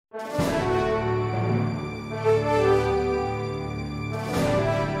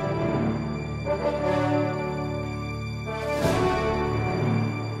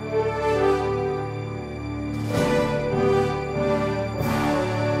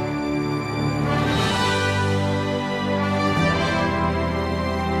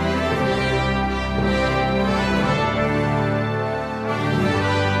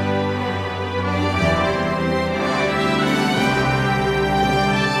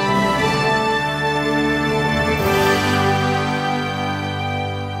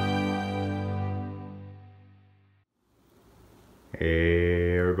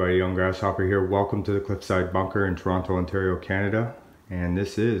Grasshopper here. Welcome to the Cliffside Bunker in Toronto, Ontario, Canada. And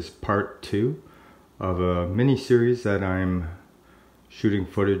this is part 2 of a mini series that I'm shooting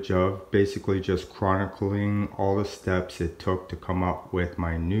footage of, basically just chronicling all the steps it took to come up with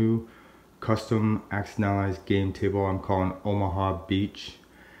my new custom accidentalized game table I'm calling Omaha Beach.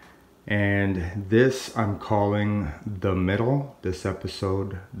 And this I'm calling The Middle, this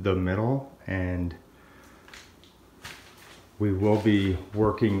episode The Middle, and we will be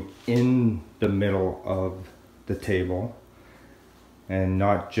working in the middle of the table and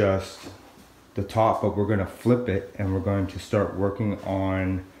not just the top, but we're going to flip it and we're going to start working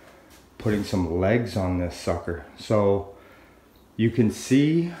on putting some legs on this sucker. So you can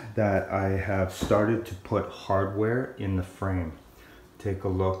see that I have started to put hardware in the frame. Take a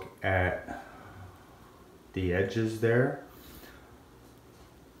look at the edges there.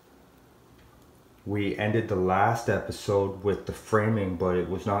 We ended the last episode with the framing, but it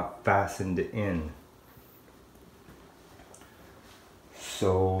was not fastened in.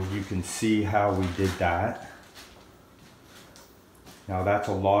 So you can see how we did that. Now that's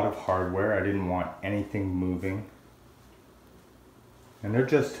a lot of hardware. I didn't want anything moving. And they're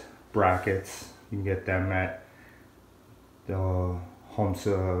just brackets. You can get them at the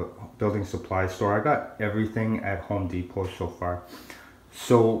building supply store. I got everything at Home Depot so far.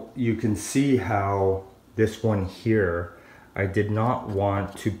 So you can see how this one here, I did not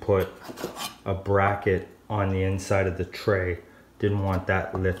want to put a bracket on the inside of the tray. Didn't want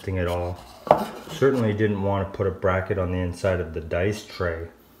that lifting at all. Certainly didn't want to put a bracket on the inside of the dice tray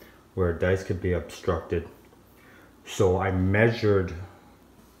where dice could be obstructed. So I measured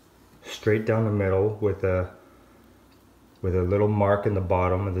straight down the middle with a little mark in the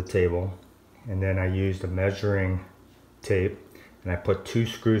bottom of the table, and then I used a measuring tape and I put 2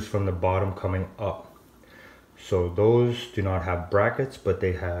 screws from the bottom coming up. So those do not have brackets, but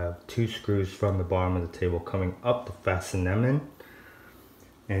they have 2 screws from the bottom of the table coming up to fasten them in.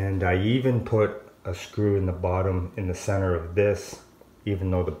 And I even put a screw in the bottom in the center of this, even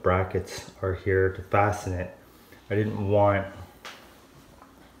though the brackets are here to fasten it. I didn't want,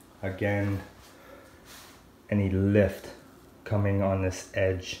 again, any lift coming on this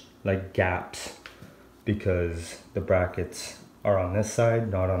edge, like gaps, because the brackets are on this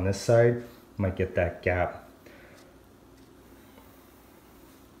side, not on this side. Might get that gap.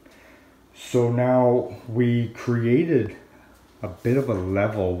 So now we created a bit of a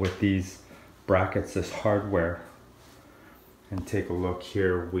level with these brackets, this hardware. And take a look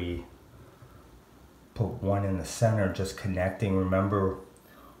here, we put one in the center just connecting. Remember,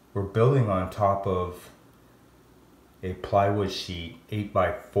 we're building on top of a plywood sheet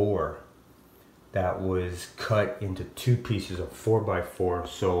 8x4 that was cut into 2 pieces of 4x4.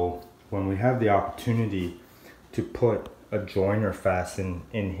 So when we have the opportunity to put a joiner fasten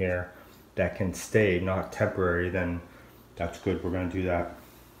in here that can stay, not temporary, then that's good. We're going to do that.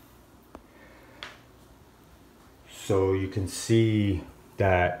 So you can see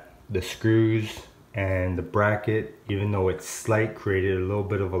that the screws and the bracket, even though it's slight, created a little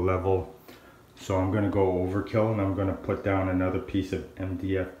bit of a level. So I'm going to go overkill and I'm going to put down another piece of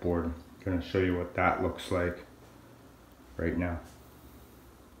MDF board. I'm going to show you what that looks like right now.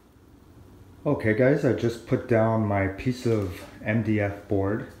 Okay guys, I just put down my piece of MDF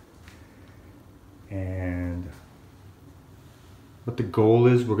board, and what the goal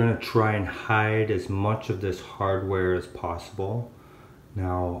is, we're going to try and hide as much of this hardware as possible.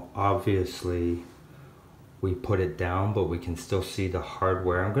 Now obviously we put it down, but we can still see the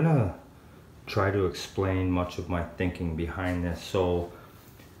hardware. I'm going to try to explain much of my thinking behind this. So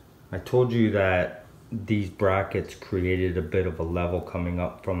I told you that these brackets created a bit of a level coming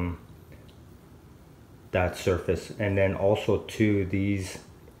up from that surface, and then also too these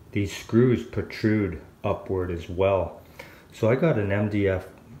screws protrude upward as well. So I got an MDF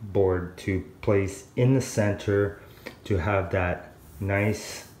board to place in the center to have that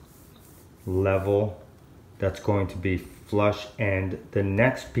nice level that's going to be flush, and the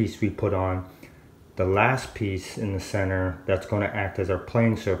next piece we put on, the last piece in the center that's going to act as our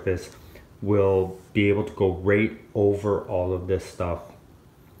playing surface, will be able to go right over all of this stuff.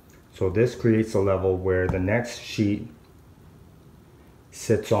 So this creates a level where the next sheet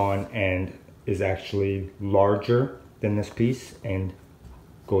sits on and is actually larger than this piece and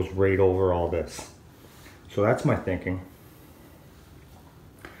goes right over all this. So that's my thinking.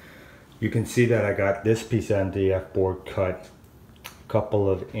 You can see that I got this piece of MDF board cut a couple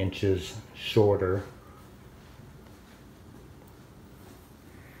of inches shorter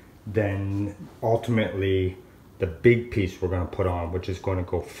than ultimately the big piece we're going to put on, which is going to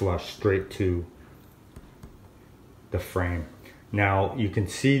go flush straight to the frame. Now you can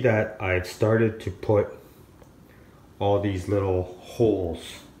see that I've started to put all these little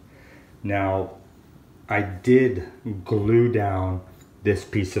holes. Now I did glue down this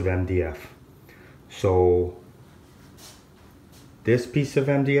piece of MDF. So this piece of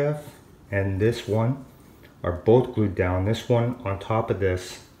MDF and this one are both glued down. This one on top of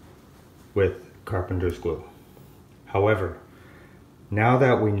this with carpenter's glue. However, now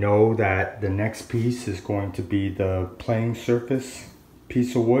that we know that the next piece is going to be the playing surface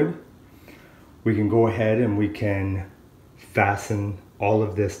piece of wood, we can go ahead and we can fasten all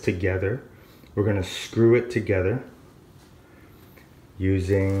of this together. We're going to screw it together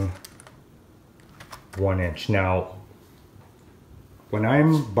using 1 inch. Now, when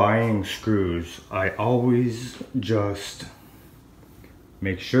I'm buying screws, I always just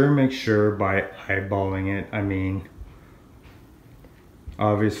make sure by eyeballing it. I mean,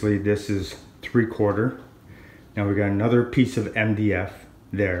 obviously this is 3/4. Now we got another piece of MDF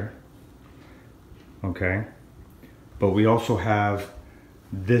there, okay? But we also have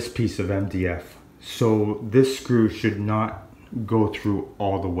this piece of MDF. So this screw should not go through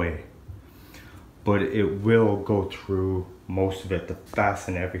all the way, but it will go through most of it to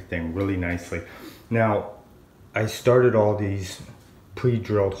fasten everything really nicely. Now, I started all these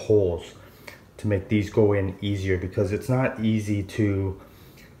pre-drilled holes to make these go in easier, because it's not easy to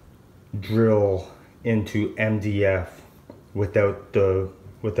drill into MDF without the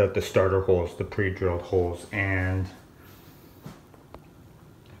starter holes, the pre-drilled holes. And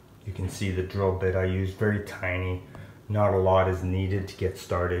you can see the drill bit I used, very tiny. Not a lot is needed to get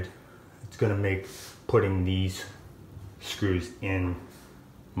started. It's going to make putting these screws in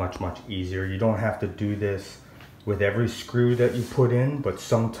much easier. You don't have to do this with every screw that you put in, but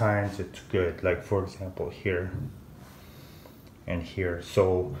sometimes it's good, like for example here and here.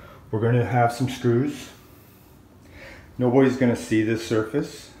 So we're going to have some screws. Nobody's going to see this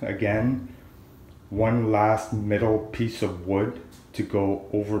surface. Again, one last middle piece of wood to go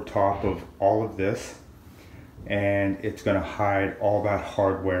over top of all of this, and it's going to hide all that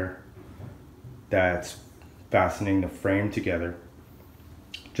hardware that's fastening the frame together.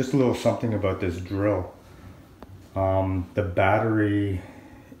 Just a little something about this drill. The battery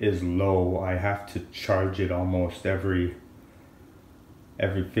is low. I have to charge it almost every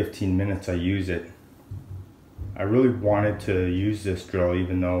 15 minutes I use it. I really wanted to use this drill,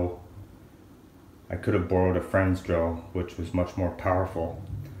 even though I could have borrowed a friend's drill, which was much more powerful.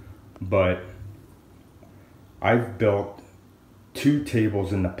 But I've built 2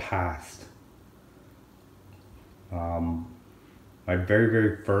 tables in the past. My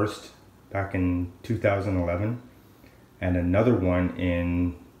very first back in 2011, and another one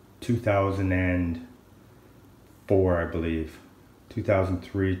in 2004, I believe.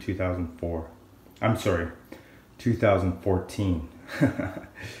 2003, 2004. I'm sorry, 2014.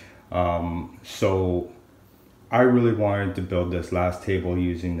 So I really wanted to build this last table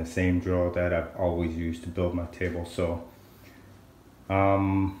using the same drill that I've always used to build my table. So,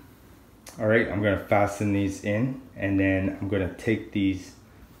 all right, I'm gonna fasten these in, and then I'm gonna take these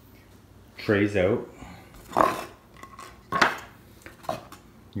trays out.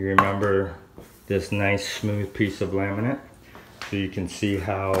 You remember this nice smooth piece of laminate? So you can see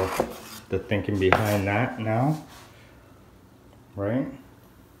how the thinking behind that now, right?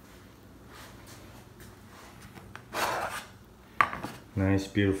 Nice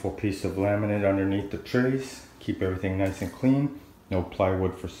beautiful piece of laminate underneath the trays. Keep everything nice and clean. No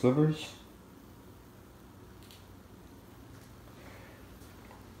plywood for slivers.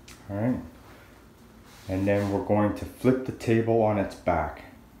 Alright. And then we're going to flip the table on its back,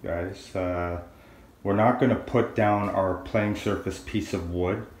 guys. We're not going to put down our playing surface piece of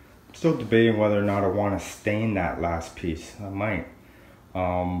wood. I'm still debating whether or not I want to stain that last piece. I might.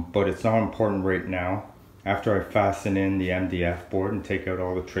 But it's not important right now. After I fasten in the MDF board and take out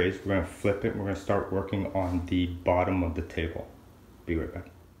all the trays, we're going to flip it. We're going to start working on the bottom of the table. Be right back.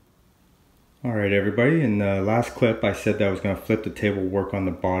 Alright everybody, in the last clip I said that I was going to flip the table, work on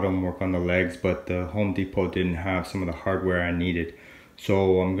the bottom, work on the legs, but the Home Depot didn't have some of the hardware I needed.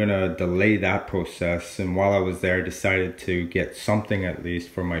 So I'm going to delay that process, and while I was there I decided to get something at least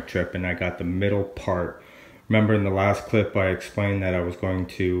for my trip, and I got the middle part. Remember in the last clip I explained that I was going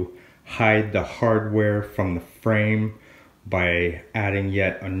to hide the hardware from the frame by adding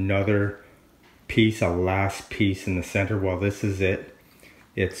yet another piece, a last piece in the center. Well, this is it.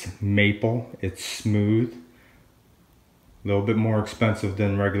 It's maple, it's smooth, a little bit more expensive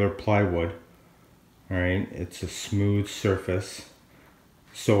than regular plywood. Alright, it's a smooth surface.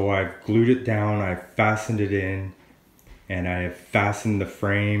 So I've glued it down, I've fastened it in, and I have fastened the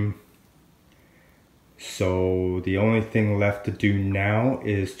frame So the only thing left to do now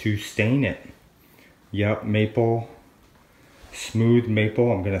is to stain it. Yep, maple, smooth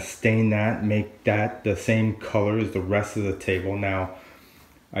maple. I'm gonna stain that, make that the same color as the rest of the table. Now,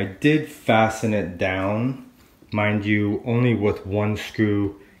 I did fasten it down, mind you, only with one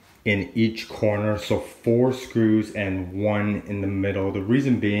screw in each corner, so 4 screws and 1 in the middle. The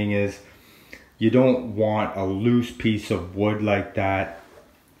reason being is you don't want a loose piece of wood like that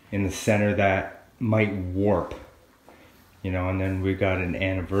in the center that might warp, you know. And then we got an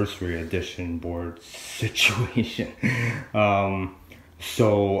anniversary edition board situation.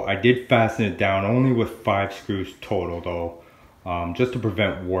 So I did fasten it down only with 5 screws total though, just to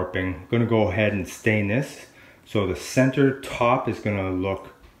prevent warping. I'm gonna go ahead and stain this. So the center top is gonna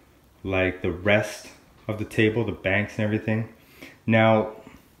look like the rest of the table, the banks and everything. Now,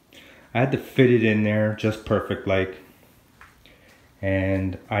 I had to fit it in there just perfect like,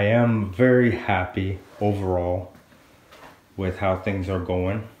 and I am very happy overall with how things are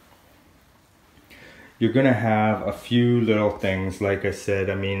going. You're gonna have a few little things, like I said.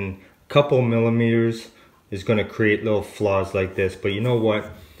 I mean, a couple millimeters is gonna create little flaws like this, but you know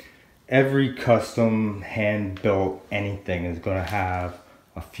what? Every custom hand-built anything is gonna have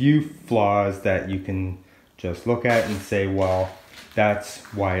a few flaws that you can just look at and say, well, that's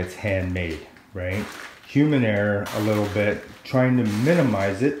why it's handmade, right? Human error a little bit, trying to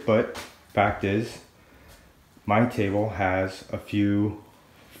minimize it, but fact is, my table has a few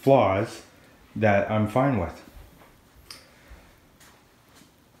flaws that I'm fine with.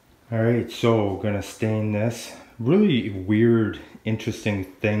 All right, so gonna stain this. Really weird, interesting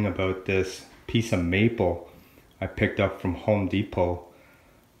thing about this piece of maple I picked up from Home Depot.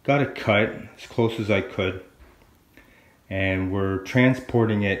 Got it cut as close as I could, and we're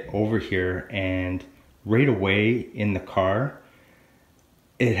transporting it over here, and right away in the car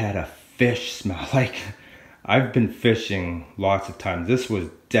it had a fish smell. Like, I've been fishing lots of times. This was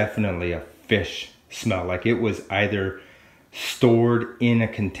definitely a fish smell. Like, it was either stored in a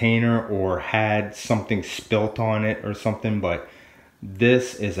container or had something spilt on it or something, but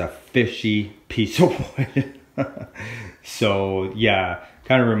this is a fishy piece of wood. So yeah,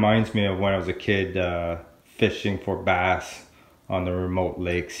 kind of reminds me of when I was a kid fishing for bass on the remote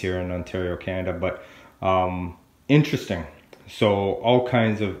lakes here in Ontario, Canada. But interesting. So all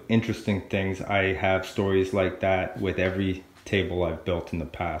kinds of interesting things. I have stories like that with every table I've built in the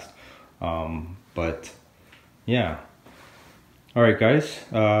past. But yeah. All right, guys,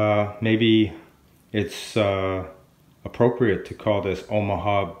 maybe it's appropriate to call this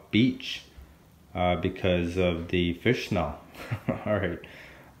Omaha Beach because of the fish smell. All right,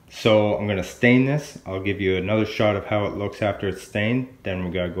 so I'm gonna stain this. I'll give you another shot of how it looks after it's stained. Then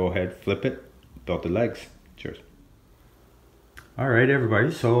we gotta go ahead, flip it, build the legs. Cheers. All right,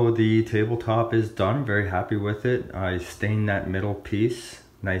 everybody, so the tabletop is done. Very happy with it. I stained that middle piece.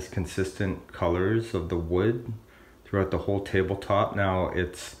 Nice consistent colors of the wood throughout the whole tabletop. Now,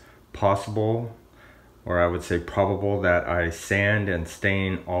 it's possible, or I would say probable, that I sand and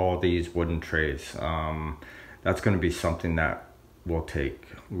stain all these wooden trays. That's going to be something that will take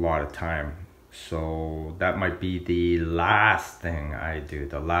a lot of time. So that might be the last thing I do,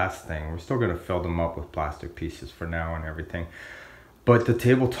 the last thing. We're still going to fill them up with plastic pieces for now and everything. But the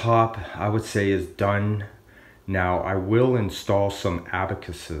tabletop, I would say, is done. Now, I will install some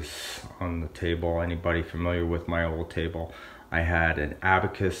abacuses on the table. Anybody familiar with my old table? I had an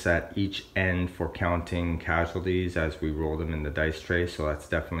abacus at each end for counting casualties as we roll them in the dice tray. So that's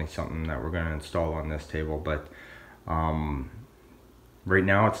definitely something that we're going to install on this table. But right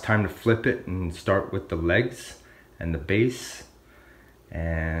now it's time to flip it and start with the legs and the base.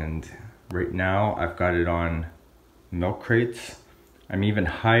 And right now I've got it on milk crates. I'm even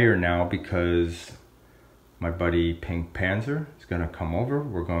higher now because my buddy Pink Panzer is going to come over.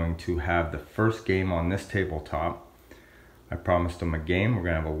 We're going to have the first game on this tabletop. I promised him a game. We're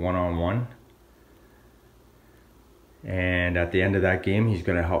going to have a one-on-one. And at the end of that game, he's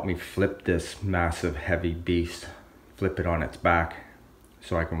going to help me flip this massive, heavy beast. Flip it on its back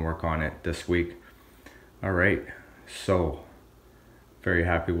so I can work on it this week. All right. So, very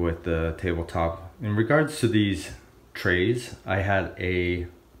happy with the tabletop. In regards to these trays, I had a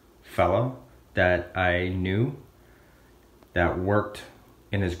fellow that I knew that worked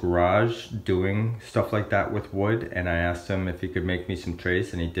in his garage doing stuff like that with wood, and I asked him if he could make me some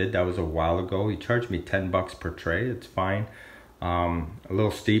trays, and he did. That was a while ago. He charged me 10 bucks per tray. It's fine. A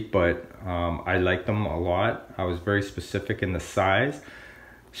little steep, but I like them a lot. I was very specific in the size.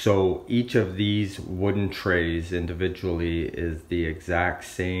 So each of these wooden trays individually is the exact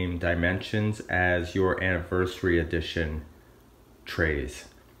same dimensions as your anniversary edition trays.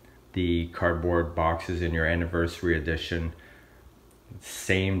 the cardboard boxes in your anniversary edition,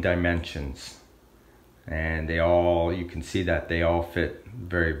 same dimensions, and they all, you can see that they all fit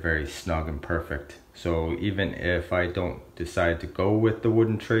very, very snug and perfect. So even if I don't decide to go with the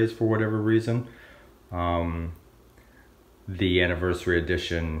wooden trays for whatever reason, the anniversary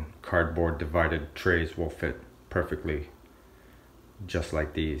edition cardboard divided trays will fit perfectly just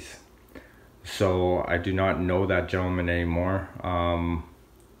like these. So I do not know that gentleman anymore.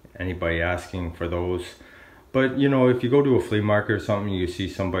 Anybody asking for those, but you know, if you go to a flea market or something, you see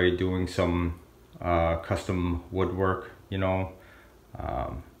somebody doing some custom woodwork, you know,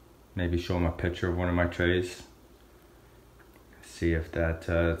 maybe show them a picture of one of my trays, see if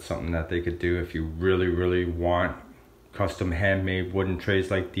that's something that they could do. If you really want custom handmade wooden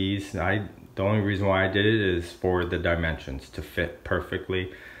trays like these, the only reason why I did it is for the dimensions to fit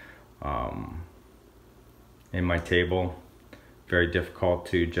perfectly in my table. Very difficult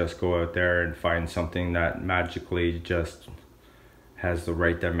to just go out there and find something that magically just has the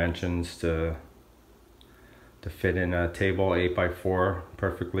right dimensions to fit in a table 8x4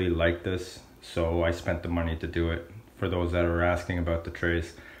 perfectly like this. So I spent the money to do it, for those that are asking about the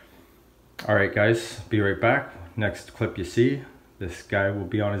trays. Alright guys, be right back. Next clip you see, this guy will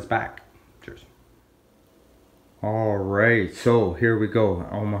be on his back. Cheers. Alright, so here we go.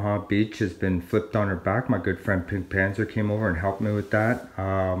 Omaha Beach has been flipped on her back. My good friend Pink Panzer came over and helped me with that.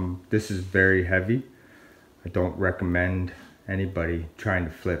 This is very heavy. I don't recommend anybody trying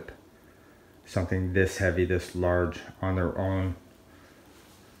to flip something this heavy, this large on their own.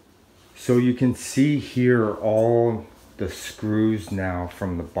 So you can see here all the screws now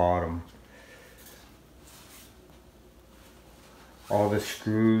from the bottom. All the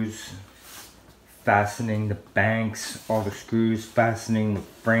screws fastening the banks, all the screws fastening the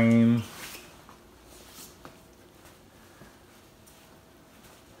frame.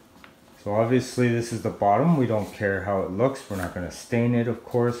 So obviously this is the bottom. We don't care how it looks. We're not going to stain it, of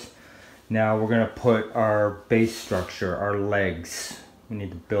course. Now we're going to put our base structure, our legs. We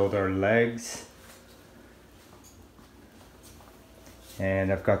need to build our legs.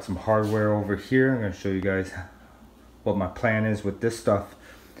 And I've got some hardware over here. I'm going to show you guys what my plan is with this stuff.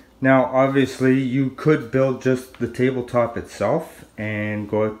 Now obviously you could build just the tabletop itself and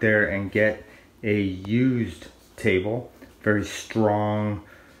go out there and get a used table, very strong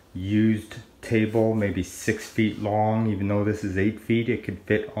used table, maybe 6 feet long. Even though this is 8 feet, it could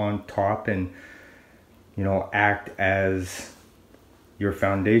fit on top and, you know, act as your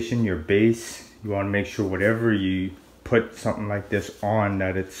foundation, your base. You want to make sure whatever you put something like this on,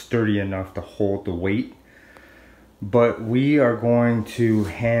 that it's sturdy enough to hold the weight. But we are going to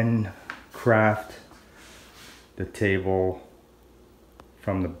handcraft the table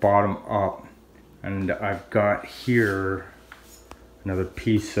from the bottom up. And I've got here another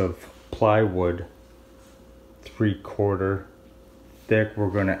piece of plywood, 3/4 thick. We're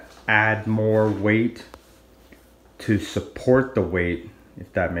going to add more weight to support the weight,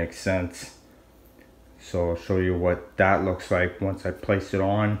 if that makes sense. So I'll show you what that looks like once I place it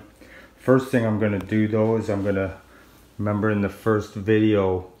on. First thing I'm going to do though is I'm going to, remember in the first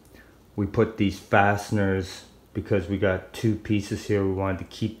video we put these fasteners, because we got 2 pieces here, we wanted to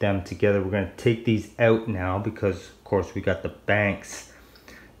keep them together. We're going to take these out now because of course we got the banks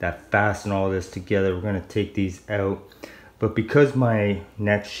that fasten all this together. We're going to take these out, but because my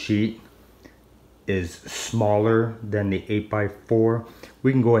next sheet is smaller than the 8x4,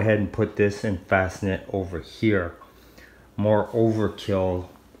 we can go ahead and put this and fasten it over here. More overkill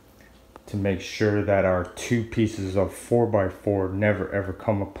to make sure that our 2 pieces of 4x4 never ever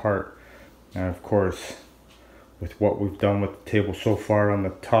come apart. And of course, with what we've done with the table so far on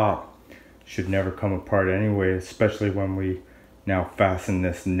the top, should never come apart anyway, especially when we now fasten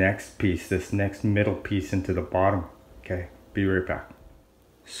this next piece, this next middle piece into the bottom. Okay, be right back.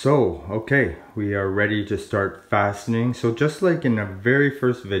 So, okay, we are ready to start fastening. So just like in the very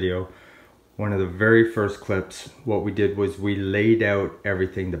first video, one of the very first clips, what we did was we laid out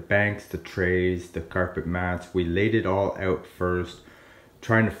everything, the banks, the trays, the carpet mats. We laid it all out first,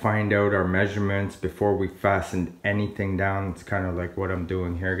 trying to find out our measurements before we fastened anything down. It's kind of like what I'm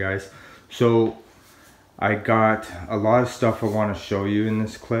doing here, guys. So I got a lot of stuff I want to show you in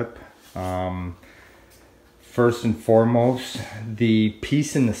this clip. First and foremost, the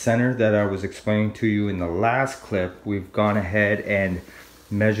piece in the center that I was explaining to you in the last clip, we've gone ahead and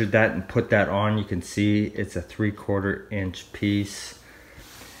measured that and put that on. You can see it's a 3/4 inch piece,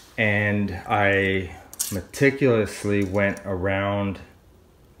 and I meticulously went around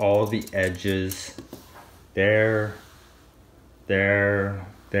all the edges, there,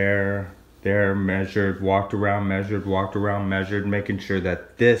 there, measured, walked around, measured, making sure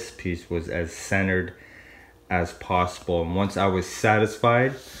that this piece was as centered as possible. And once I was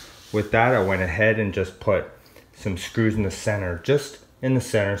satisfied with that, I went ahead and just put some screws in the center, just in the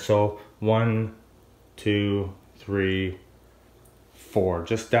center. So 1, 2, 3, 4,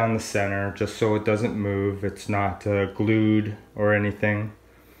 just down the center, just so it doesn't move. It's not glued or anything.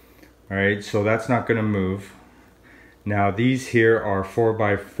 All right, so that's not gonna move. Now these here are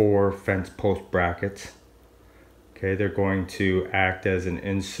 4x4 fence post brackets. Okay, they're going to act as an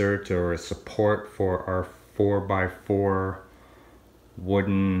insert or a support for our 4x4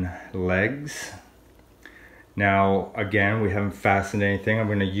 wooden legs. Now again, we haven't fastened anything. I'm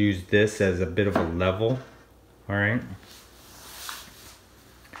going to use this as a bit of a level. All right.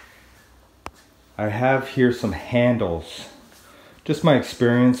 I have here some handles. Just my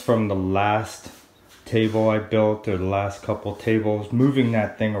experience from the last table I built, or the last couple tables, moving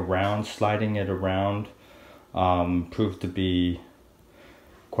that thing around, sliding it around, proved to be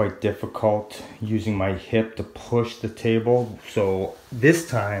quite difficult, using my hip to push the table. So this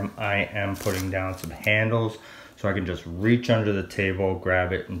time I am putting down some handles so I can just reach under the table,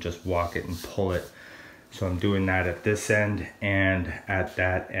 grab it, and just walk it and pull it. So I'm doing that at this end and at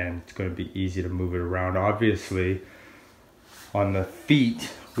that end. It's going to be easy to move it around. Obviously, on the feet,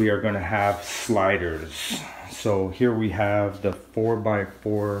 we are going to have sliders. So here we have the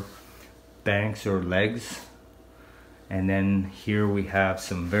 4x4 banks or legs. And then here we have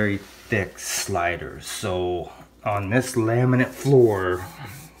some very thick sliders. So on this laminate floor,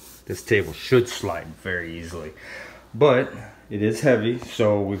 this table should slide very easily. But it is heavy,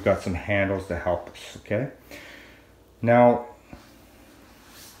 so we've got some handles to help us, okay? Now,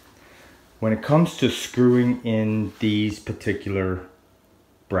 when it comes to screwing in these particular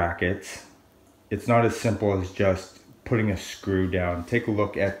brackets, it's not as simple as just putting a screw down. Take a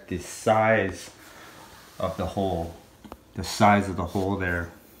look at the size of the hole. The size of the hole there.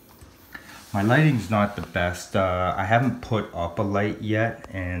 My lighting's not the best. I haven't put up a light yet,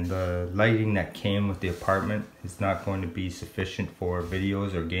 and the lighting that came with the apartment is not going to be sufficient for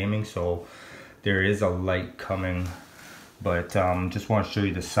videos or gaming, so there is a light coming, but just want to show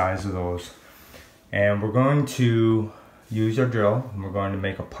you the size of those. And we're going to use our drill, and we're going to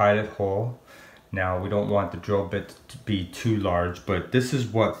make a pilot hole. Now, we don't want the drill bit to be too large, but this is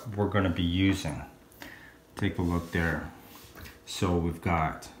what we're going to be using. Take a look there. So we've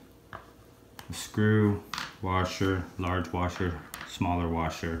got a screw, washer, large washer, smaller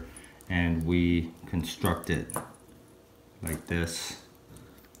washer, and we construct it like this.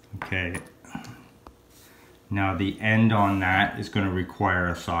 Okay. Now the end on that is going to require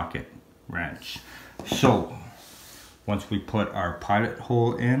a socket wrench. So once we put our pilot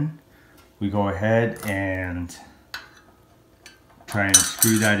hole in, we go ahead and try and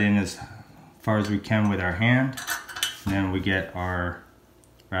screw that in as far as we can with our hand. And then we get our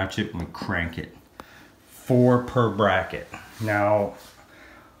ratchet and we crank it. 4 per bracket. Now,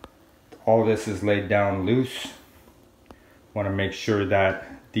 all this is laid down loose. Want to make sure that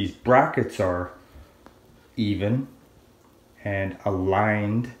these brackets are even and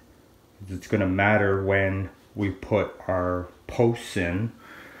aligned. It's going to matter when we put our posts in.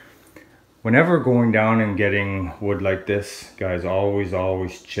 Whenever going down and getting wood like this, guys,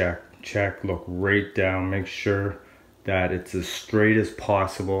 always check, look right down, make sure that it's as straight as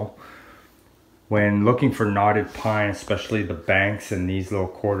possible. When looking for knotted pine, especially the banks and these little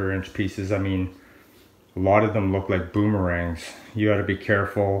 1/4 inch pieces, I mean, a lot of them look like boomerangs. You got to be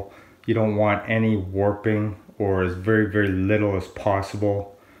careful. You don't want any warping, or as very little as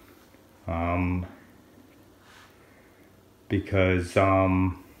possible, because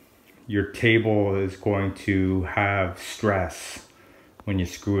your table is going to have stress when you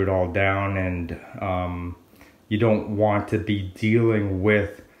screw it all down, and you don't want to be dealing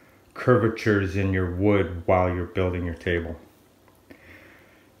with curvatures in your wood while you're building your table.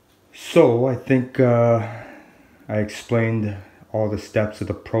 So I think I explained all the steps of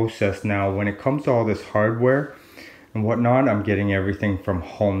the process. Now when it comes to all this hardware and whatnot, I'm getting everything from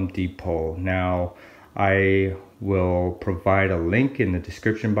Home Depot. Now I will provide a link in the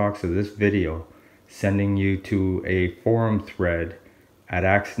description box of this video, sending you to a forum thread at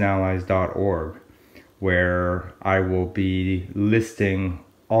axeandallies.org, where I will be listing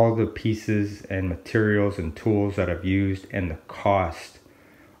all the pieces and materials and tools that I've used and the cost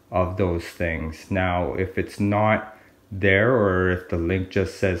of those things. Now, if it's not there, or if the link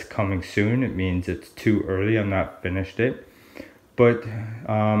just says coming soon, it means it's too early. I'm not finished it. But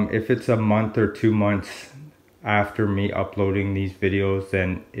if it's a month or 2 months after me uploading these videos,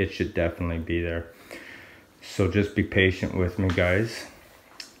 then it should definitely be there. So just be patient with me, guys.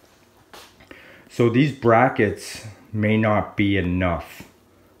 So these brackets may not be enough.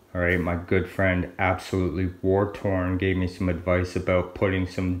 All right, my good friend, absolutely war torn, gave me some advice about putting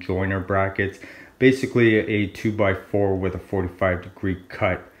some joiner brackets, basically a 2x4 with a 45-degree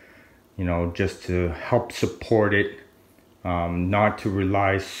cut, you know, just to help support it, not to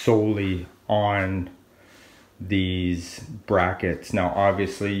rely solely on these brackets. Now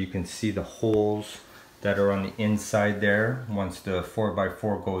obviously you can see the holes that are on the inside there. Once the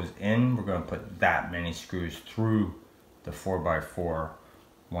 4x4 goes in, we're going to put that many screws through the 4x4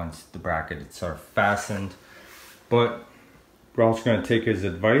 once the brackets are fastened. But we're also going to take his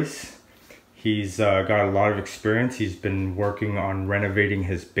advice. He's got a lot of experience. He's been working on renovating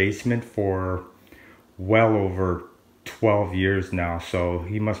his basement for well over 12 years now, so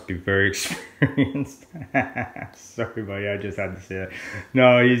he must be very experienced. Sorry buddy, I just had to say that.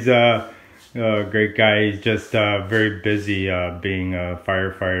 No, he's a great guy. He's just very busy being a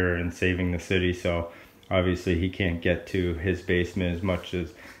firefighter and saving the city, so obviously he can't get to his basement as much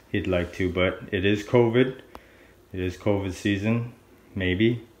as he'd like to, but it is COVID. It is COVID season.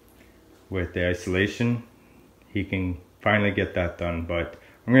 Maybe with the isolation he can finally get that done, but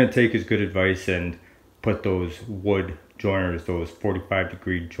I'm going to take his good advice and put those wood joiners, those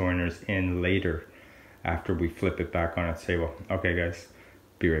 45-degree joiners in later after we flip it back on its table. Okay guys,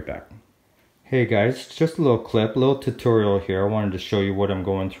 be right back. Hey guys, just a little clip, a little tutorial here. I wanted to show you what I'm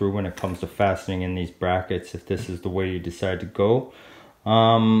going through when it comes to fastening in these brackets, if this is the way you decide to go.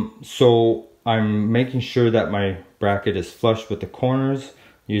 So I'm making sure that my bracket is flush with the corners,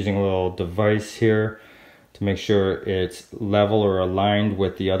 using a little device here to make sure it's level or aligned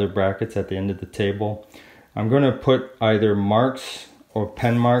with the other brackets at the end of the table. I'm going to put either marks or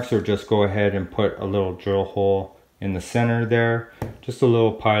pen marks, or just go ahead and put a little drill hole in the center there. Just a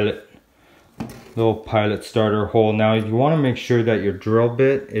little pilot starter hole. Now you want to make sure that your drill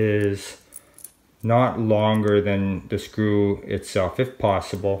bit is not longer than the screw itself, if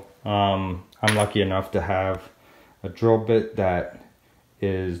possible. I'm lucky enough to have a drill bit that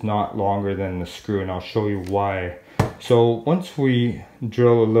is not longer than the screw, and I'll show you why. So once we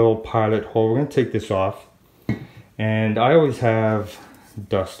drill a little pilot hole, we're going to take this off, and I always have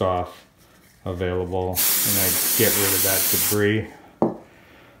dust off available, and I get rid of that debris.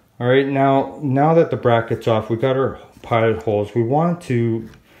 All right, now that the bracket's off, we got our pilot holes. We want to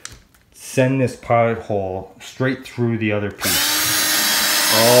send this pilot hole straight through the other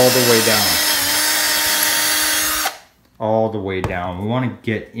piece, all the way down. All the way down. We want to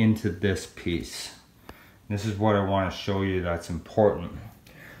get into this piece. This is what I want to show you that's important.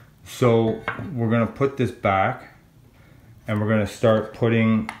 So we're going to put this back, and we're going to start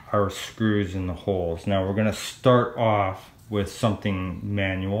putting our screws in the holes. Now we're going to start off with something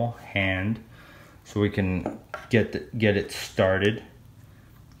manual, hand, so we can get it started.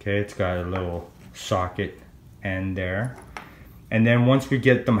 Okay, it's got a little socket end there. And then once we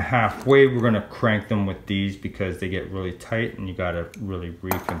get them halfway, we're going to crank them with these, because they get really tight and you got to really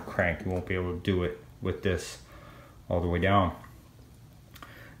reef and crank. You won't be able to do it with this all the way down.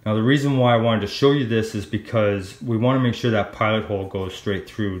 Now the reason why I wanted to show you this is because we want to make sure that pilot hole goes straight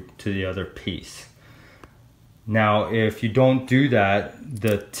through to the other piece. Now if you don't do that,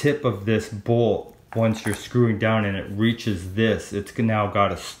 the tip of this bolt, once you're screwing down and it reaches this, it's now got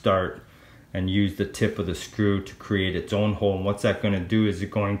to start and use the tip of the screw to create its own hole. And what's that going to do is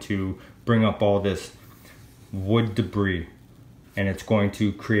it's going to bring up all this wood debris, and it's going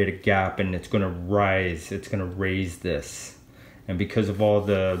to create a gap, and it's going to rise, it's going to raise this. And because of all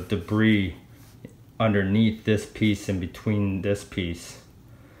the debris underneath this piece and between this piece,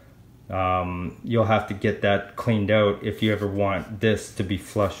 you'll have to get that cleaned out if you ever want this to be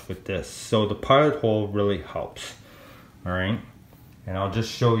flush with this. So the pilot hole really helps. All right, and I'll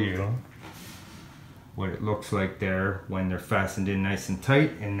just show you what it looks like there when they're fastened in nice and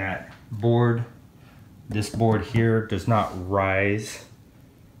tight. And that board, this board here, does not rise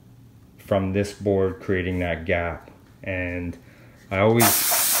from this board, creating that gap. And I always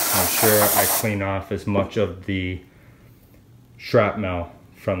make sure I clean off as much of the shrapnel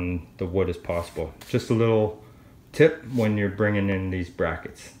from the wood as possible. Just a little tip when you're bringing in these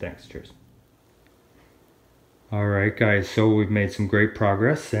brackets. Thanks, cheers. Alright guys, so we've made some great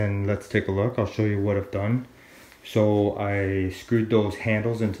progress, and let's take a look. I'll show you what I've done. So I screwed those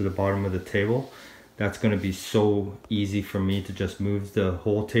handles into the bottom of the table. That's going to be so easy for me to just move the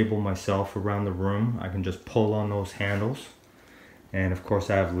whole table myself around the room. I can just pull on those handles. And of course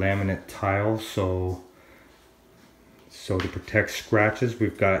I have laminate tiles, so to protect scratches,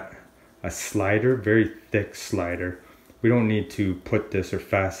 we've got a slider, very thick slider. We don't need to put this or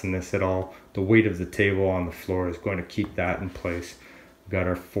fasten this at all. The weight of the table on the floor is going to keep that in place. We've got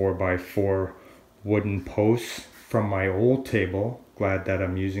our 4x4 wooden posts from my old table. Glad that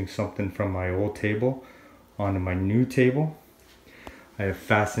I'm using something from my old table onto my new table. I have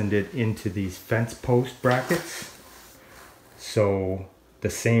fastened it into these fence post brackets. So the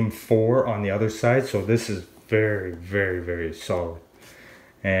same 4 on the other side. So this is very, very, very solid.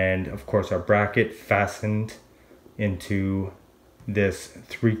 And of course our bracket fastened into this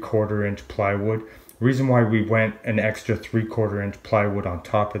 3/4 inch plywood. The reason why we went an extra 3/4 inch plywood on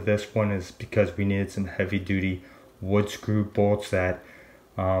top of this one is because we needed some heavy duty wood screw bolts that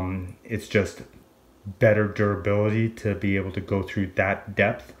it's just better durability to be able to go through that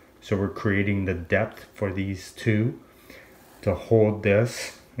depth. So we're creating the depth for these two to hold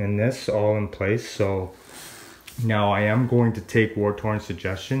this and this all in place. So now I am going to take War-Torn's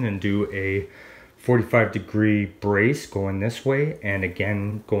suggestion and do a 45-degree brace going this way and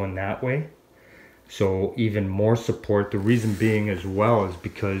again going that way. So even more support. The reason being as well is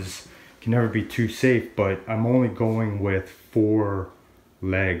because you can never be too safe, but I'm only going with 4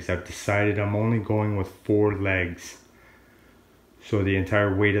 legs. I've decided I'm only going with 4 legs. So the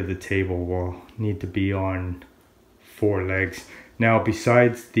entire weight of the table will need to be on 4 legs. Now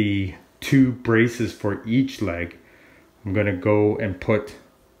besides the 2 braces for each leg, I'm going to go and put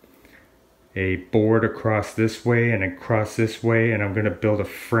a board across this way and across this way, and I'm going to build a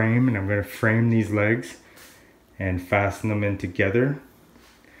frame, and I'm going to frame these legs and fasten them in together.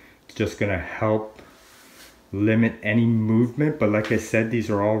 It's just going to help limit any movement, but like I said, these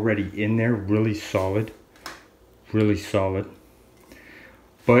are already in there, really solid, really solid.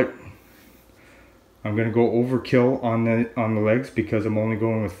 But I'm going to go overkill on the legs because I'm only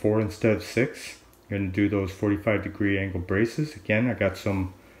going with 4 instead of 6. I'm going to do those 45-degree angle braces. Again, I got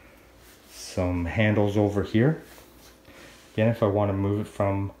some handles over here. Again, if I want to move it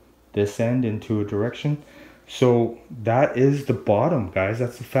from this end into a direction. So that is the bottom, guys.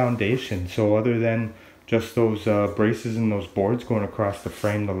 That's the foundation. So other than just those braces and those boards going across to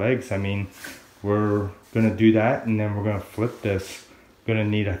frame the legs, I mean, we're going to do that, and then we're going to flip this. I'm going to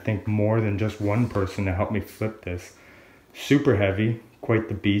need, I think, more than just one person to help me flip this. Super heavy, quite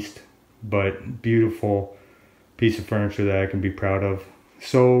the beast, but beautiful piece of furniture that I can be proud of.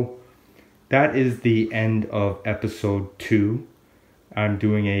 So that is the end of episode 2. I'm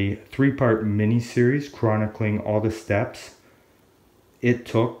doing a 3-part mini-series chronicling all the steps it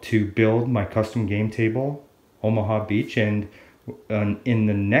took to build my custom game table, Omaha Beach. And in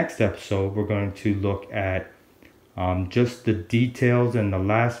the next episode, we're going to look at just the details and the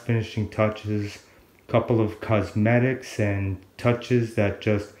last finishing touches, a couple of cosmetics and touches that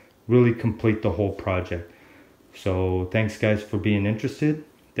just really complete the whole project. So thanks guys for being interested.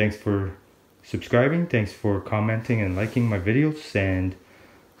 Thanks for subscribing. Thanks for commenting and liking my videos, and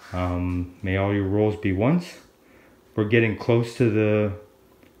may all your rolls be ones. We're getting close to the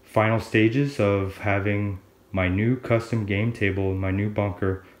final stages of having my new custom game table, my new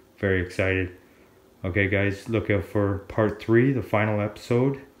bunker. Very excited. Okay guys, look out for part 3, the final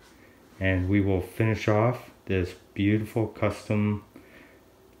episode, and we will finish off this beautiful custom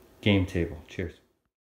game table. Cheers.